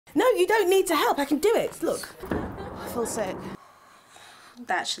No, you don't need to help. I can do it. Look. I feel sick.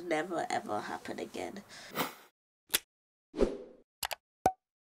 That should never, ever happen again.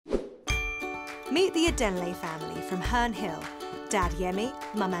 Meet the Adenley family from Herne Hill. Dad Yemi,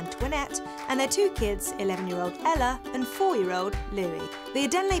 Mum Antoinette, and their two kids, 11-year-old Ella and 4-year-old Louis. The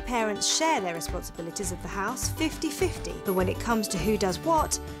Adenley parents share their responsibilities of the house 50-50, but when it comes to who does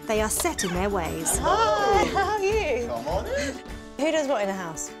what, they are set in their ways. Hi, how are you? Come on in. Who does what in the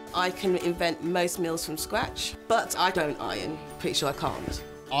house? I can invent most meals from scratch, but I don't iron. Pretty sure I can't.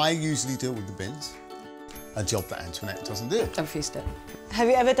 I usually deal with the bins, a job that Antoinette doesn't do. I'm refused it. Have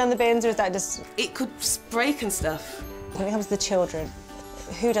you ever done the bins, or is that just... It could break and stuff. When it comes to the children,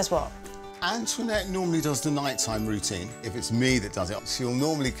 who does what? Antoinette normally does the nighttime routine. If it's me that does it, she'll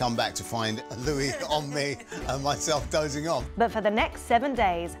normally come back to find Louis on me and myself dozing off. But for the next 7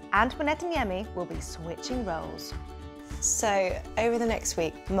 days, Antoinette and Yemi will be switching roles. So, over the next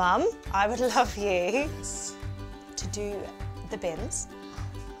week, Mum, I would love you to do the bins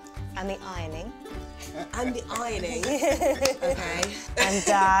and the ironing. And the ironing. OK. And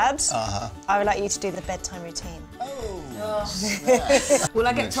Dad, I would like you to do the bedtime routine. Will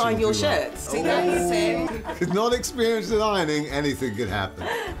I get to iron your shirts? See that? If not experienced in ironing, anything could happen.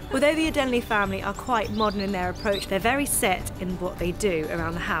 Although the Adenley family are quite modern in their approach, they're very set in what they do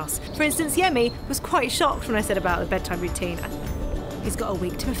around the house. For instance, Yemi was quite shocked when I said about the bedtime routine. He's got a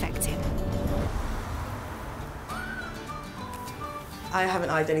week to perfect it. I haven't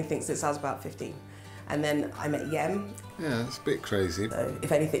ironed anything since I was about 15. And then I met Yem. Yeah, it's a bit crazy. So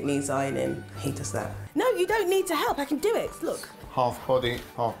if anything needs ironing, he does that. No, you don't need to help. I can do it. Look. Half body,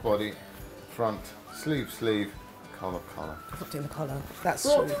 front, sleeve, collar. I'm not doing the collar. That's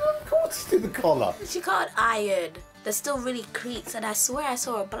Well, true. of course do the collar. She can't iron. There's still really creaks, and I swear I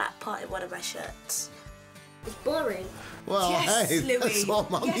saw a black part in one of my shirts. It's boring. Well, Yes, hey, Louis. that's what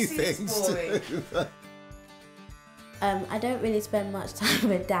Mummy Yes, it is thinks boring. too. I don't really spend much time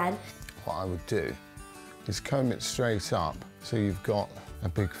with Dad. What I would do is comb it straight up so you've got a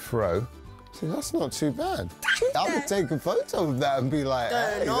big fro. See, that's not too bad. I would take a photo of that and be like,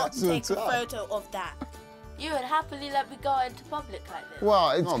 hey, that's Take what's a up. photo of that. You would happily let me go into public like this?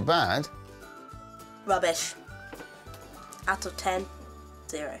 Well, it's not bad. Rubbish. Out of 10,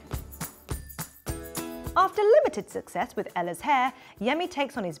 0. After limited success with Ella's hair, Yemi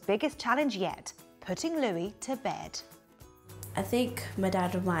takes on his biggest challenge yet, putting Louis to bed. I think my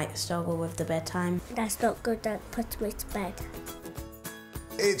dad might struggle with the bedtime. That's not good, that puts me to bed.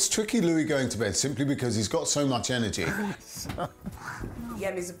 It's tricky, Louis, going to bed simply because he's got so much energy.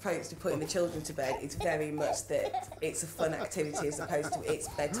 Yemi's approach to putting the children to bed is very much that it's a fun activity as opposed to it's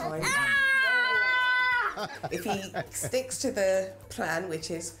bedtime. If he sticks to the plan, which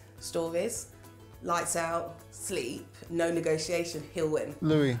is stories, lights out, sleep, no negotiation, he'll win.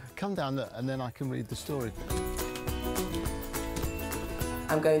 Louis, come down and then I can read the story.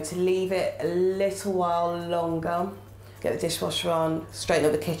 I'm going to leave it a little while longer, get the dishwasher on, straighten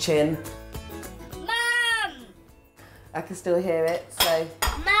up the kitchen. Mum! I can still hear it, so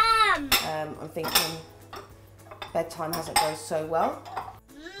Mum! I'm thinking bedtime hasn't gone so well.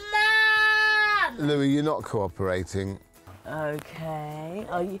 Mum! Louis, you're not cooperating. OK.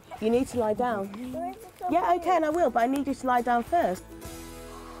 Oh, you need to lie down. Yeah, OK, and I will, but I need you to lie down first.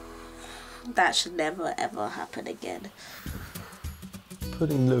 That should never, ever happen again.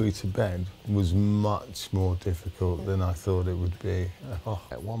 Putting Louis to bed was much more difficult than I thought it would be.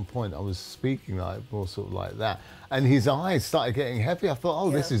 At one point I was speaking like more sort of like that, and his eyes started getting heavy. I thought, oh,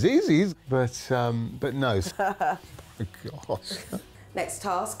 this is easy, but no. Oh, gosh. Next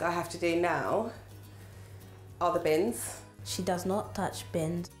task I have to do now are the bins. She does not touch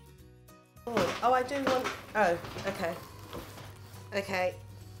bins. Oh, I do want... Oh, OK. OK.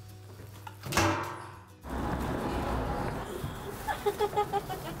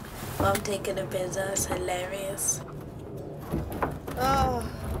 Mum taking the bins out is hilarious. Oh.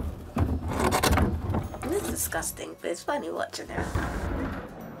 It's disgusting, but it's funny watching her.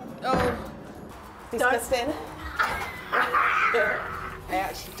 Oh. Disgusting. I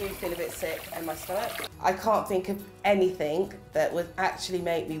actually do feel a bit sick in my stomach. I can't think of anything that would actually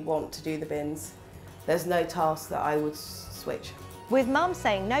make me want to do the bins. There's no task that I would switch. With Mum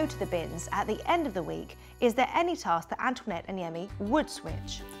saying no to the bins at the end of the week, is there any task that Antoinette and Yemi would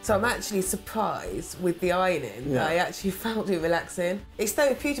switch? So I'm actually surprised with the ironing. Yeah. I actually found it relaxing. It's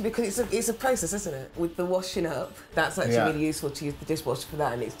therapeutic because it's a process, isn't it? With the washing up, that's actually really useful to use the dishwasher for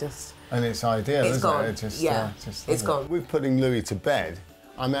that, and it's just... And it's ideal, It's isn't gone. it? It just, Yeah, just it's gone. With putting Louis to bed,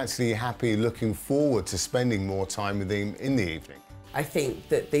 I'm actually happy, looking forward to spending more time with him in the evening. I think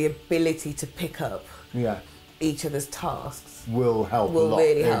that the ability to pick up each other's tasks will help a will lot.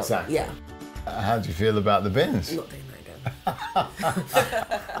 really help. Exactly. Yeah. How do you feel about the bins? Not doing that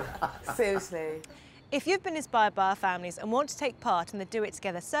again. Seriously. If you've been inspired by our families and want to take part in the Do It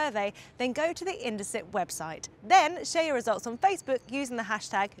Together survey, then go to the Indesit website. Then share your results on Facebook using the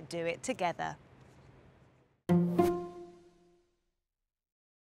hashtag DoItTogether.